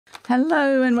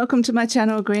Hello and welcome to my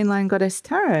channel, GreenLion Goddess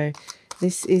Tarot.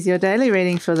 This is your daily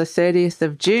reading for the 30th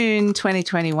of June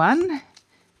 2021,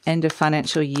 end of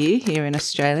financial year here in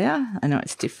Australia. I know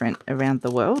it's different around the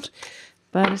world,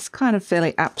 but it's kind of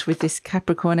fairly apt with this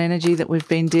Capricorn energy that we've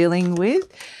been dealing with.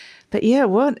 But yeah,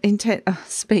 what intent? Oh,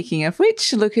 speaking of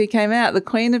which, look who came out, the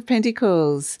Queen of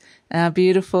Pentacles, our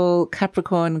beautiful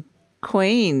Capricorn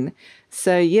Queen.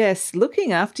 So yes,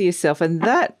 looking after yourself and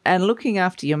looking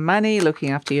after your money, looking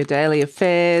after your daily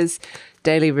affairs,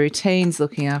 daily routines,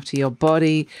 looking after your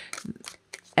body,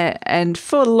 and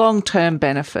for long-term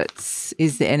benefits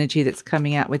is the energy that's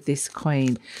coming out with this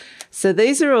Queen. So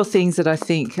these are all things that I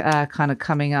think are kind of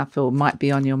coming up or might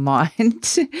be on your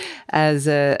mind as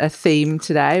a theme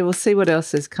today. We'll see what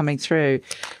else is coming through.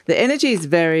 The energy is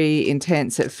very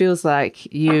intense. It feels like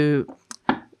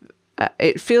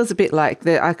it feels a bit like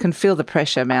I can feel the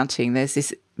pressure mounting. There's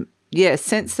this,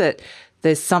 sense that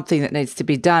there's something that needs to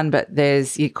be done, but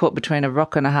you're caught between a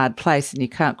rock and a hard place and you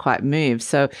can't quite move.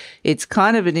 So it's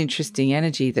kind of an interesting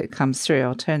energy that comes through.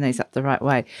 I'll turn these up the right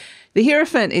way. The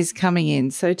Hierophant is coming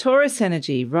in. So Taurus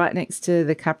energy right next to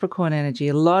the Capricorn energy,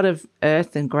 a lot of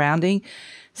earth and grounding.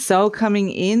 Soul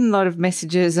coming in, a lot of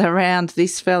messages around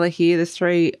this fella here, the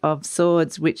Three of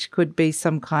Swords, which could be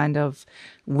some kind of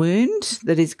wound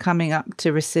that is coming up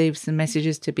to receive some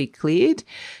messages to be cleared,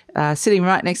 sitting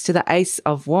right next to the Ace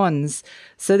of Wands.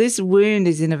 So this wound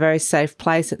is in a very safe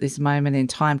place at this moment in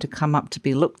time to come up to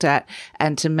be looked at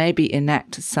and to maybe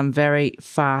enact some very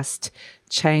fast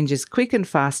changes, quick and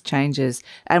fast changes.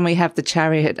 And we have the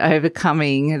Chariot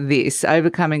overcoming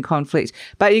conflict.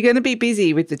 But you're going to be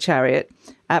busy with the Chariot.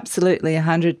 Absolutely,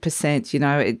 100%. You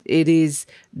know, it is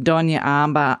don your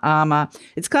armor.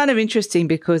 It's kind of interesting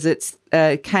because it's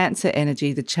Cancer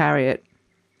energy, the Chariot.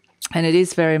 And it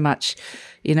is very much,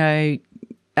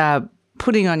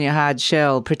 putting on your hard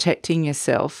shell, protecting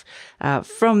yourself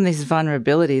from this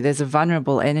vulnerability. There's a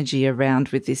vulnerable energy around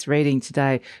with this reading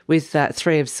today with that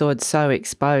Three of Swords so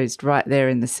exposed right there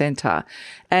in the center.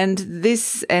 And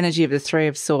this energy of the Three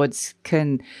of Swords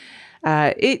can...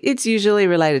 it's usually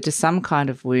related to some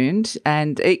kind of wound,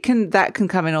 and that can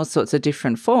come in all sorts of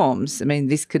different forms. I mean,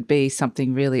 this could be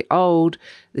something really old.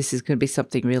 Could be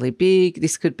something really big.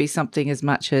 This could be something as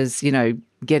much as,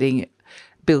 getting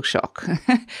bill shock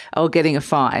or getting a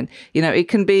fine. It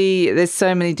can be, there's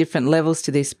so many different levels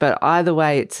to this, but either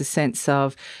way, it's a sense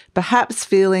of perhaps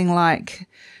feeling like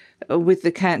with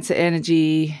the Cancer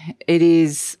energy, it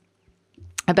is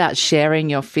about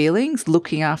sharing your feelings,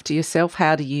 looking after yourself.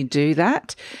 How do you do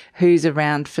that? Who's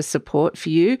around for support for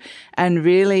you? And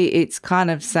really, it's kind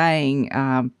of saying,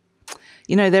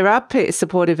 there are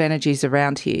supportive energies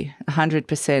around here,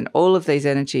 100%. All of these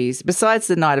energies, besides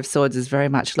the Knight of Swords, is very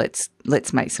much let's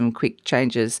make some quick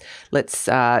changes. Let's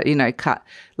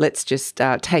Let's just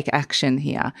take action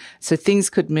here. So things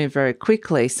could move very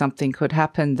quickly. Something could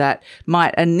happen that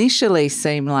might initially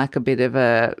seem like a bit of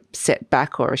a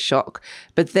setback or a shock,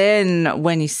 but then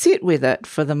when you sit with it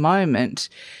for the moment,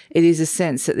 it is a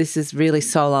sense that this is really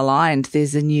soul aligned.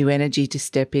 There's a new energy to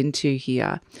step into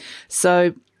here.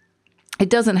 So it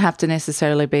doesn't have to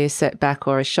necessarily be a setback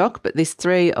or a shock, but this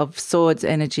Three of Swords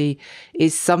energy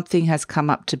is something has come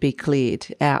up to be cleared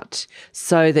out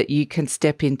so that you can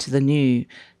step into the new.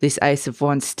 This Ace of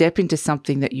Wands, step into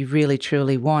something that you really,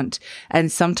 truly want.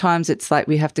 And sometimes it's like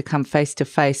we have to come face to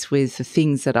face with the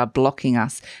things that are blocking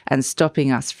us and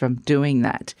stopping us from doing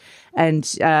that. And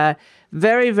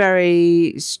very,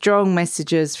 very strong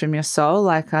messages from your soul,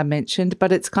 like I mentioned,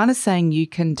 but it's kind of saying you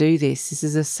can do this. This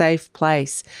is a safe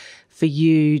place for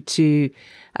you to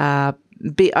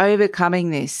be overcoming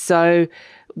this. So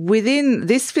within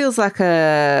this feels like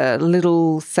a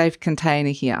little safe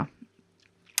container here.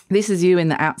 This is you in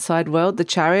the outside world, the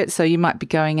Chariot. So you might be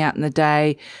going out in the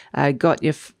day, got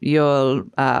your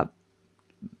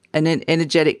an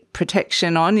energetic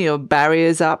protection on, your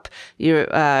barriers up, you're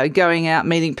going out,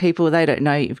 meeting people. They don't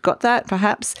know you've got that,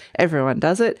 perhaps. Everyone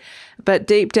does it. But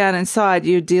deep down inside,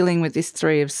 you're dealing with this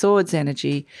Three of Swords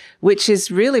energy, which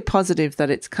is really positive that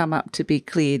it's come up to be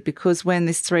cleared, because when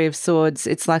this Three of Swords,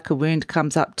 it's like a wound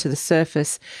comes up to the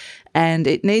surface and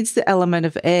it needs the element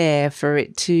of air for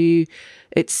it to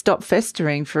stop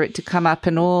festering, for it to come up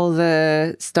and all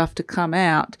the stuff to come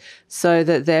out, so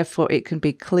that therefore it can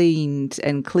be cleaned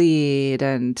and cleared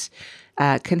and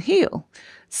can heal.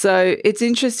 So it's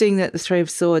interesting that the Three of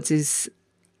Swords is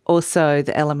also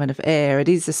the element of air. It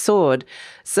is a sword.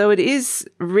 So it is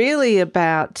really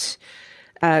about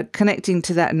connecting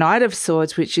to that Knight of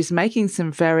Swords, which is making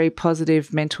some very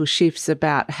positive mental shifts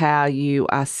about how you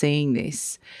are seeing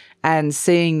this, and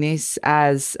seeing this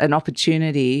as an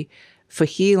opportunity for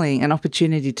healing, an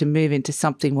opportunity to move into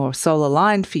something more soul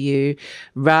aligned for you,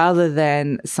 rather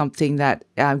than something that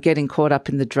getting caught up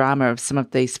in the drama of some of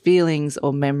these feelings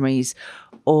or memories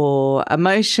or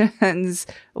emotions,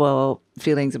 well,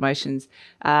 feelings, emotions,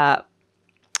 or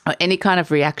any kind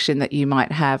of reaction that you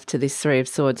might have to this Three of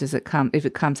Swords if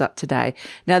it comes up today.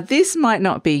 Now, this might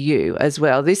not be you as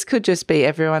well. This could just be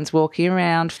everyone's walking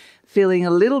around feeling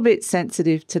a little bit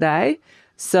sensitive today.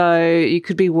 So you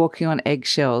could be walking on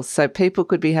eggshells. So people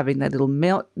could be having their little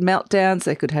meltdowns.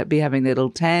 They could be having their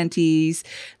little tanties.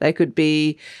 They could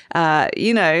be,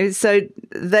 so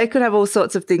they could have all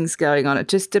sorts of things going on. It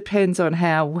just depends on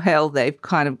how well they've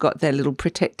kind of got their little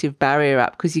protective barrier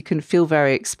up, because you can feel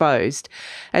very exposed.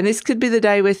 And this could be the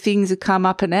day where things have come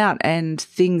up and out and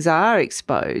things are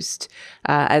exposed.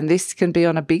 And this can be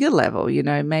on a bigger level.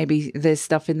 Maybe there's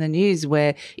stuff in the news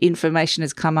where information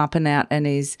has come up and out and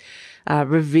is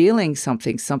revealing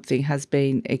something has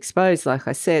been exposed, like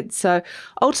I said. So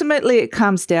ultimately it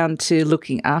comes down to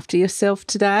looking after yourself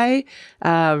today,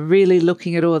 really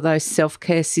looking at all those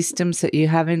self-care systems that you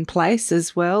have in place,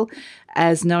 as well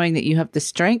as knowing that you have the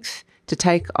strength to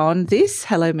take on this.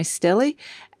 Hello, Miss Stelly.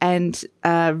 And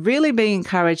really being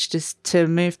encouraged to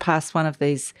move past one of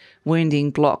these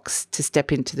wounding blocks to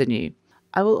step into the new.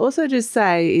 I will also just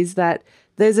say is that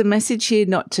there's a message here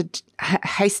not to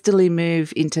hastily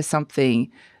move into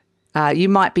something. You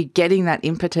might be getting that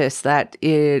impetus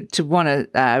to want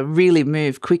to really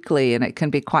move quickly, and it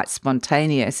can be quite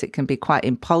spontaneous. It can be quite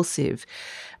impulsive.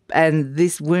 And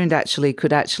this wound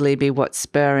could be what's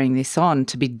spurring this on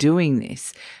to be doing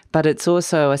this. But it's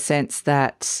also a sense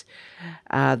that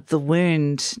the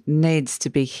wound needs to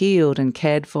be healed and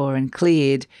cared for and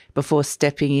cleared before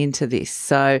stepping into this.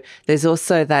 So there's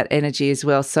also that energy as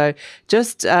well. So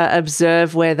just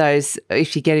observe where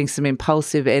if you're getting some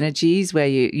impulsive energies, where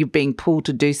you're being pulled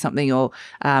to do something, or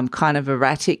kind of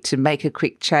erratic to make a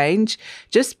quick change,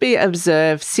 just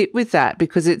observe, sit with that,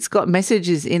 because it's got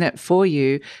messages in it for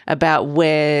you about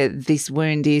where this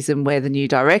wound is and where the new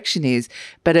direction is.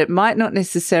 But it might not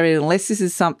necessarily, unless this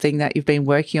is something that you've been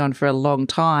working on for a long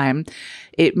time,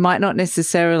 it might not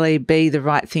necessarily be the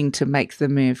right thing to make the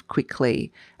move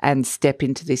quickly and step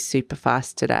into this super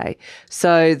fast today.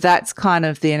 So that's kind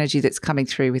of the energy that's coming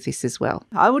through with this as well.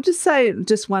 I would just say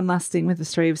just one last thing with the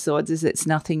Three of Swords is it's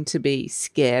nothing to be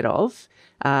scared of.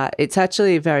 It's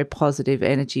actually a very positive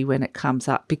energy when it comes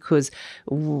up, because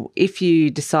if you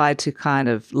decide to kind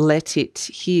of let it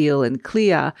heal and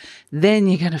clear, then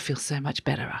you're going to feel so much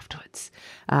better afterwards.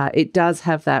 It does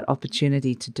have that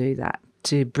opportunity to do that,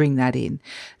 to bring that in.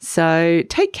 So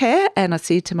take care, and I'll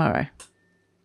see you tomorrow.